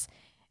restaurants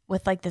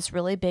with like this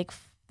really big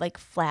like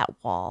flat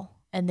wall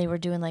and they were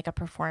doing like a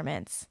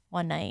performance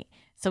one night.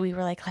 So we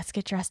were like, let's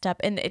get dressed up.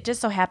 And it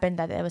just so happened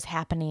that it was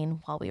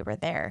happening while we were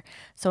there.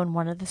 So in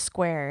one of the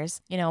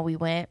squares, you know, we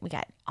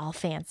got all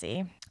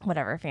fancy,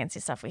 whatever fancy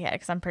stuff we had,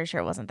 because I'm pretty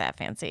sure it wasn't that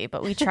fancy,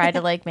 but we tried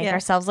to like make Yeah.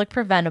 ourselves look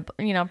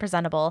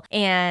presentable.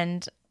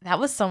 And that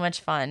was so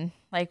much fun.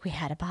 Like we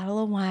had a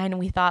bottle of wine and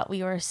we thought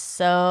we were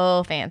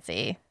so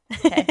fancy.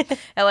 Okay.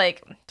 At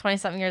like 20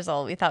 something years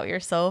old, we thought we were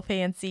so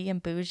fancy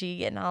and bougie,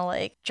 getting all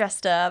like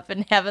dressed up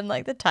and having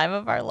like the time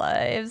of our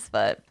lives.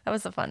 But that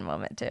was a fun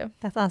moment too.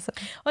 That's awesome.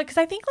 Well, because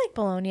I think like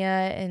Bologna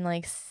and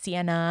like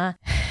Siena,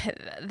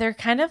 they're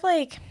kind of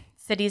like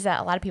cities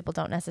that a lot of people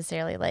don't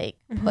necessarily like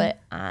put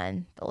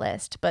on the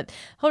list. But the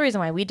whole reason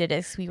why we did it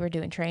is we were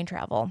doing train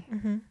travel.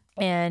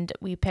 And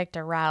we picked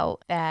a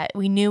route that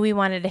we knew we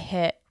wanted to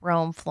hit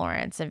Rome,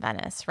 Florence, and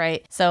Venice,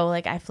 right? So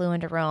like I flew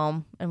into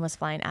Rome and was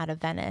flying out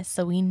of Venice.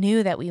 So we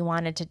knew that we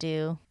wanted to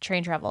do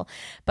train travel.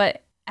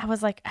 But I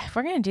was like, if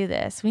we're going to do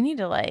this, we need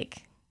to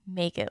like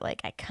make it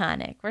like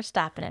iconic. We're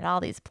stopping at all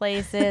these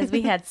places.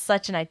 We had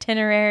such an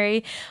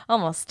itinerary,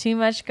 almost too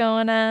much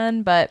going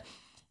on. But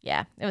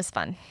yeah, it was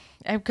fun.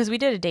 Because we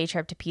did a day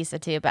trip to Pisa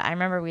too. But I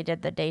remember we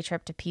did the day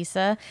trip to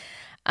Pisa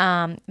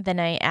the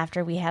night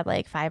after we had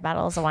like 5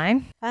 bottles of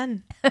wine.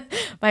 Fun.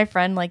 My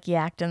friend like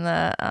yacked in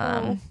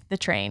the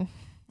train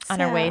on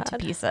our way to Sad.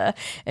 Pisa,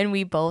 and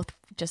we both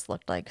just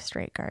looked like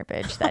straight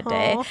garbage that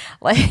day. Aw.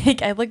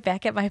 Like I look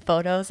back at my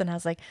photos and I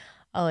was like,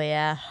 oh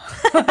yeah.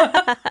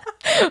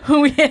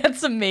 We had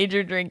some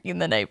major drinking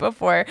the night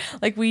before.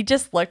 Like we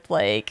just looked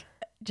like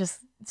just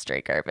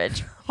straight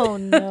garbage. Oh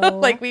no.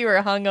 Like we were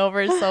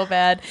hungover so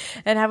bad.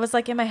 And I was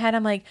like in my head,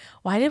 I'm like,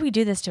 why did we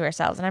do this to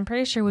ourselves? And I'm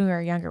pretty sure when we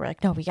were younger, we're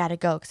like, no, we got to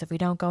go. Because if we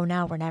don't go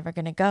now, we're never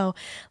going to go.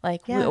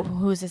 Like, Yeah.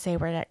 who's to say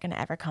we're not going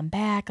to ever come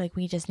back? Like,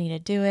 we just need to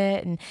do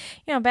it. And,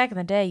 you know, back in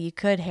the day, you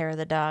could hair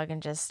the dog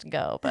and just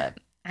go. But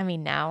I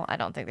mean, now I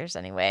don't think there's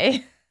any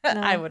way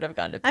I would have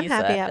gone to Pisa. I'm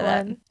happy after at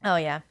that. one. Oh,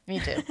 yeah, me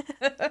too.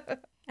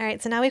 All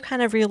right, so now we've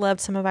kind of relived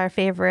some of our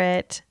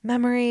favorite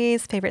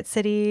memories, favorite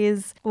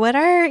cities. What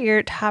are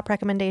your top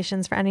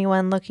recommendations for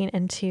anyone looking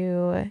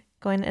into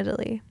going to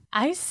Italy?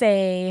 I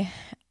say,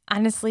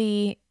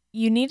 honestly,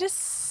 you need to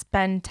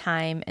spend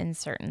time in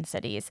certain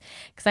cities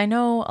because I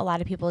know a lot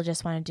of people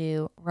just want to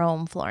do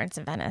Rome, Florence,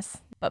 and Venice.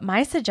 But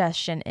my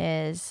suggestion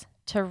is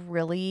to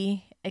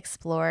really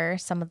explore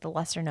some of the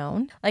lesser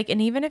known. Like,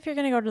 and even if you're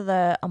going to go to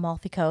the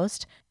Amalfi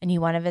Coast and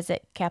you want to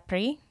visit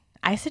Capri,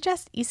 I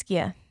suggest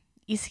Ischia.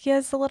 Ischia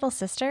is the little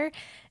sister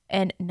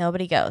and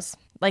nobody goes.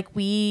 Like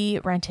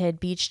we rented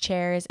beach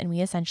chairs and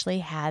we essentially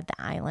had the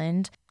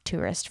island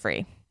tourist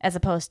free. As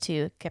opposed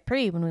to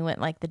Capri, when we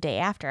went like the day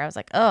after, I was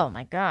like, oh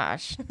my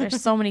gosh,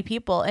 there's so many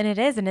people. And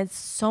it's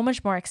so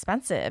much more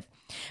expensive.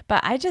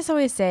 But I just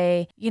always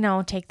say, you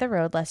know, take the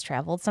road less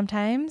traveled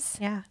sometimes.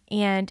 Yeah.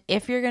 And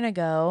if you're going to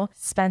go,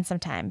 spend some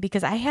time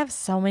because I have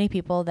so many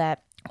people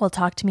that will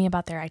talk to me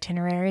about their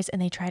itineraries,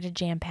 and they try to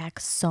jam pack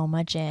so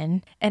much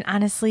in. And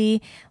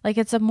honestly, like,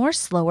 it's a more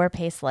slower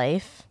paced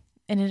life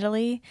in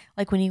Italy.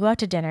 Like, when you go out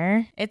to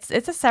dinner, it's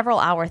a several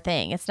hour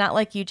thing. It's not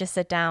like you just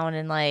sit down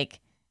and like,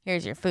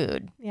 here's your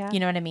food. Yeah. You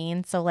know what I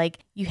mean? So like,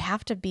 you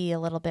have to be a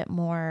little bit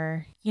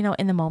more,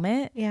 in the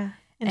moment. Yeah.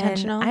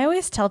 Intentional. And I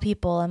always tell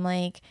people, I'm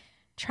like,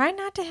 try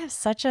not to have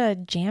such a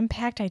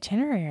jam-packed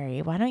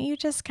itinerary. Why don't you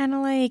just kind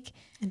of like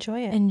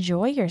enjoy it.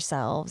 Enjoy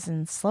yourselves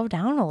and slow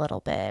down a little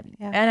bit.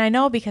 Yeah. And I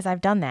know because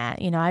I've done that.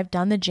 I've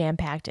done the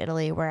jam-packed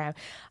Italy where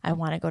I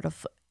want to go to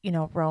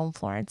Rome,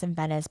 Florence, and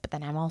Venice, but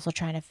then I'm also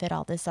trying to fit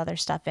all this other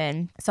stuff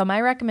in. So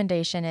my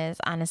recommendation is,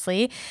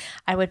 honestly,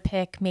 I would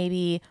pick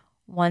maybe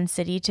one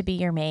city to be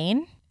your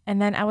main,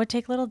 and then I would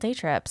take little day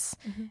trips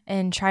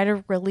and try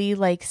to really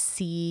like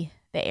see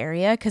the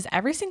area, because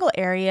every single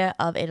area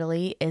of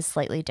Italy is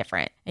slightly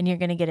different and you're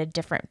going to get a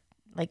different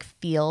like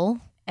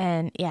feel.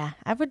 And yeah,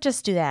 I would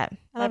just do that.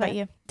 What about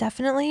you?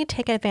 Definitely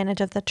take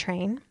advantage of the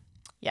train.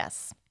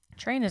 Yes.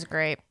 Train is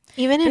great.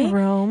 Even in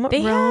Rome,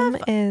 Rome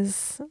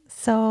is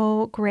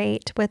so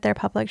great with their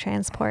public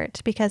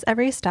transport because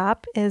every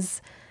stop is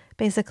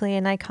basically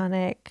an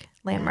iconic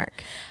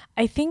landmark.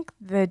 I think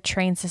the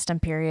train system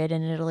period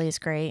in Italy is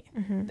great.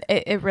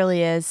 It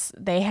really is.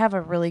 They have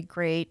a really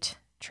great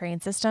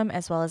train system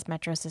as well as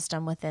metro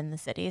system within the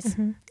cities.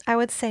 I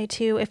would say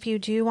too, if you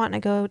do want to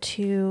go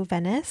to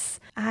Venice,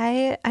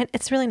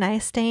 it's really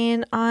nice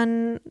staying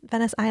on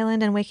Venice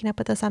Island and waking up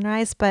with the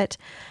sunrise, but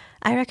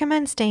I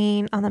recommend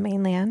staying on the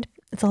mainland.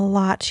 It's a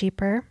lot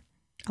cheaper,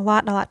 a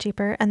lot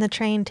cheaper, and the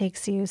train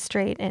takes you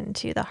straight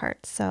into the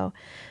heart. So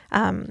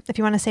if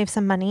you want to save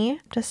some money,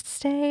 just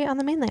stay on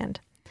the mainland.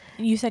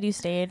 You said you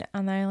stayed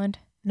on the island?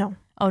 No.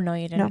 Oh, no,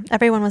 you didn't. No.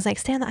 Everyone was like,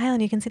 stay on the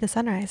island, you can see the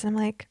sunrise. And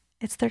I'm like,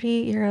 it's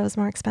 30 euros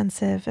more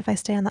expensive if I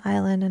stay on the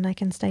island and I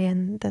can stay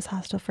in this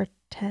hostel for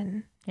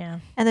 10. Yeah.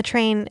 And the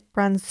train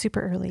runs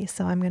super early,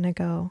 so I'm going to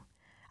go.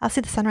 I'll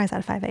see the sunrise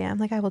at 5 a.m.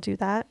 Like, I will do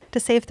that. To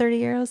save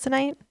 30 euros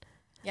tonight,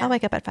 I'll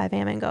wake up at 5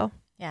 a.m. and go.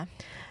 Yeah.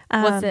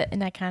 Was it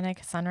an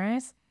iconic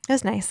sunrise? It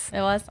was nice.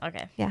 It was?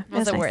 Okay. Yeah.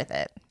 Was it nice. worth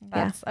it?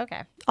 That's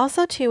okay.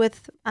 Also, too,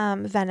 with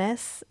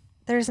Venice,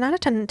 there's not a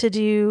ton to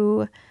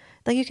do.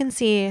 Like, you can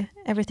see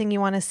everything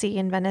you want to see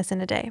in Venice in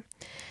a day.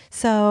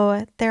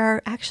 So there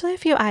are actually a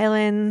few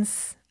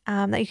islands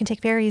that you can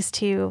take ferries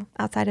to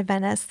outside of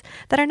Venice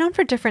that are known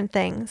for different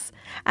things.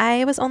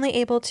 I was only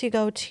able to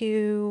go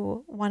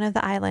to one of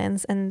the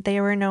islands and they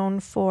were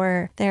known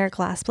for their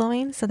glass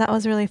blowing. So that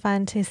was really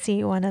fun to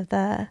see one of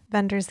the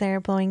vendors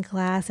there blowing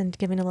glass and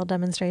giving a little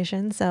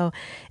demonstration. So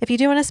if you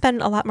do want to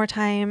spend a lot more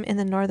time in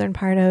the northern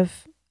part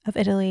of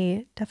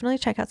Italy, definitely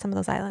check out some of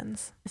those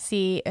islands.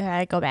 See, if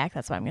I go back,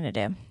 that's what I'm going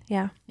to do.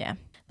 Yeah. Yeah.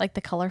 Like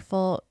the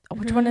colorful,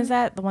 which one is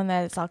that? The one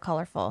that is all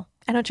colorful.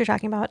 I know what you're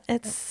talking about.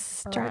 It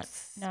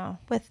starts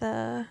with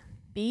a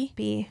B.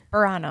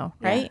 Burano,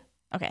 right?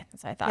 Yeah. Okay,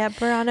 that's what I thought. Yeah,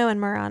 Burano and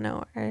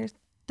Murano are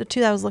the two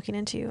that I was looking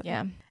into.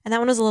 Yeah. And that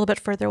one was a little bit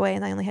further away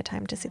and I only had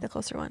time to see the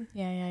closer one.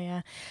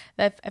 Yeah.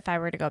 If I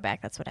were to go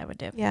back, that's what I would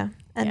do. Yeah.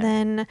 And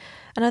then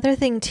another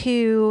thing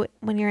too,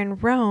 when you're in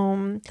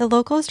Rome, the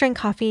locals drink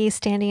coffee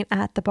standing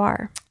at the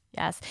bar.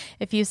 Yes.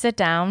 If you sit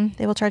down,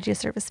 they will charge you a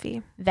service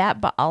fee.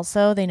 But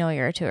also they know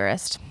you're a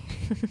tourist.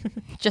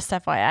 Just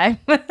FYI.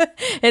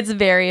 It's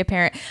very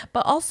apparent.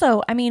 But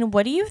also, I mean,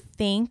 what do you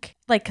think?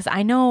 Like, because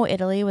I know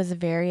Italy was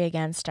very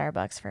against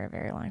Starbucks for a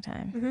very long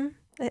time.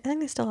 I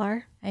think they still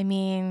are. I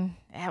mean,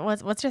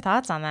 what's your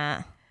thoughts on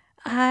that?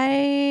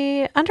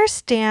 I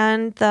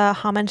understand the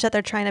homage that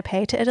they're trying to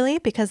pay to Italy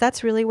because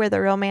that's really where the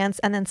romance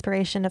and the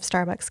inspiration of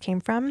Starbucks came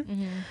from.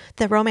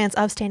 The romance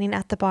of standing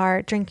at the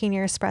bar, drinking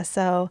your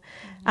espresso.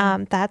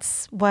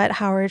 That's what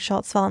Howard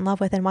Schultz fell in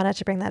love with and wanted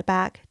to bring that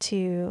back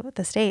to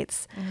the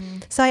States.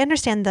 So I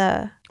understand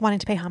the wanting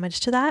to pay homage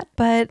to that,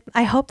 but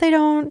I hope they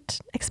don't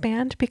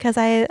expand because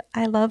I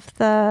love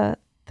the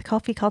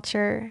coffee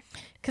culture.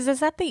 Because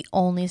is that the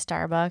only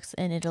Starbucks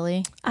in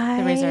Italy?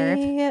 The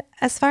Reserve?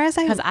 As far as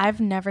because I've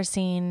never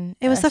seen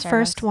it was the Starbucks.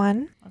 first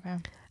one. Okay.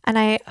 And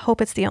I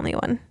hope it's the only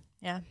one.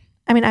 Yeah.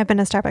 I mean, I've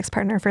been a Starbucks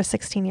partner for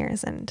 16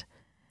 years and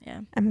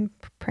yeah, I'm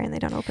praying they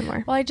don't open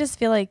more. Well, I just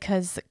feel like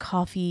because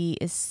coffee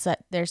is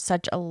there's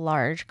such a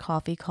large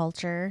coffee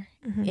culture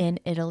in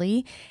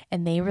Italy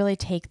and they really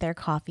take their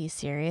coffee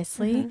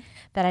seriously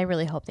that I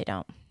really hope they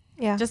don't.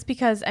 Yeah. Just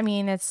because, I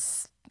mean,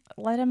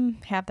 let them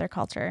have their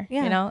culture,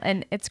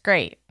 and it's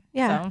great.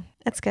 Yeah, so.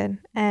 It's good.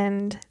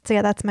 And so,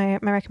 yeah, that's my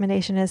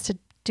recommendation is to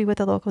do what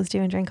the locals do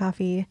and drink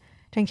coffee,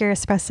 drink your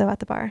espresso at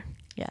the bar.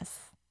 Yes.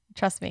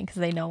 Trust me, because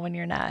they know when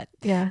you're not.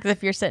 Yeah. Because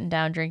if you're sitting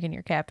down drinking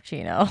your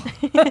cappuccino,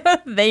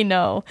 they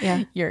know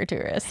you're a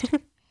tourist.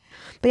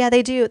 But yeah,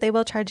 they do. They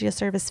will charge you a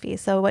service fee.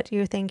 So what do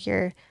you think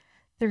your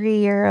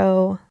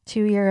 €3,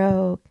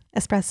 €2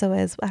 espresso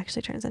is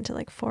actually turns into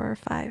like 4 or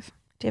 5?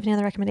 Do you have any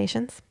other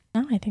recommendations?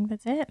 No, I think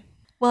that's it.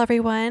 Well,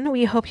 everyone,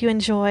 we hope you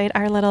enjoyed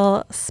our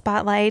little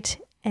spotlight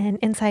and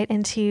insight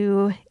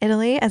into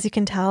Italy. As you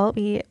can tell,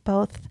 we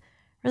both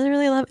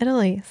really love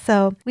Italy.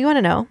 So we want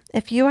to know,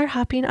 if you are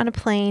hopping on a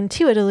plane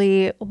to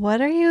Italy,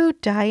 what are you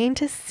dying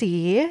to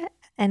see?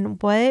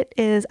 And what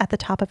is at the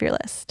top of your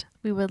list?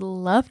 We would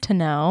love to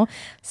know.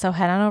 So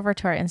head on over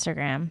to our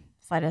Instagram.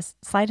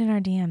 Slide in our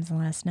DMs and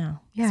let us know.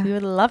 Yeah. So we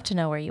would love to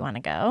know where you want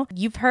to go.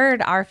 You've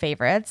heard our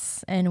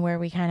favorites and where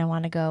we kind of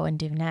want to go and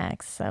do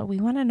next. So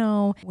we want to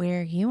know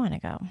where you want to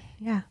go.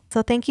 Yeah.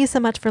 So thank you so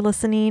much for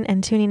listening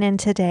and tuning in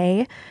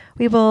today.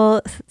 We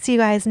will see you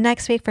guys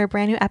next week for a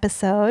brand new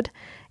episode,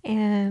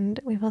 and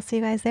we will see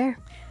you guys there.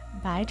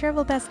 Bye,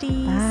 travel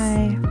besties.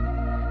 Bye.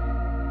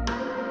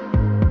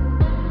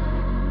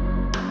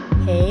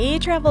 Hey,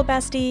 travel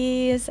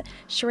besties.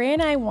 Sheree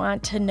and I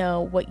want to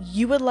know what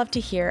you would love to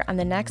hear on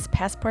the next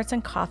Passports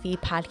and Coffee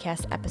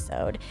podcast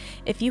episode.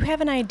 If you have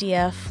an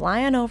idea,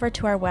 fly on over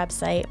to our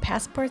website,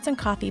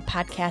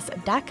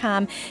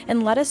 passportsandcoffeepodcast.com,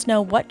 and let us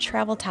know what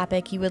travel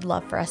topic you would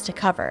love for us to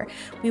cover.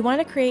 We want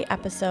to create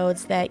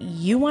episodes that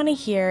you want to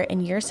hear,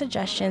 and your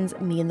suggestions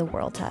mean the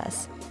world to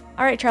us.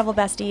 All right, travel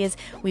besties,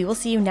 we will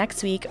see you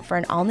next week for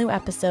an all-new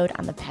episode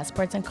on the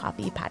Passports and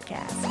Coffee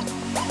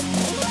podcast.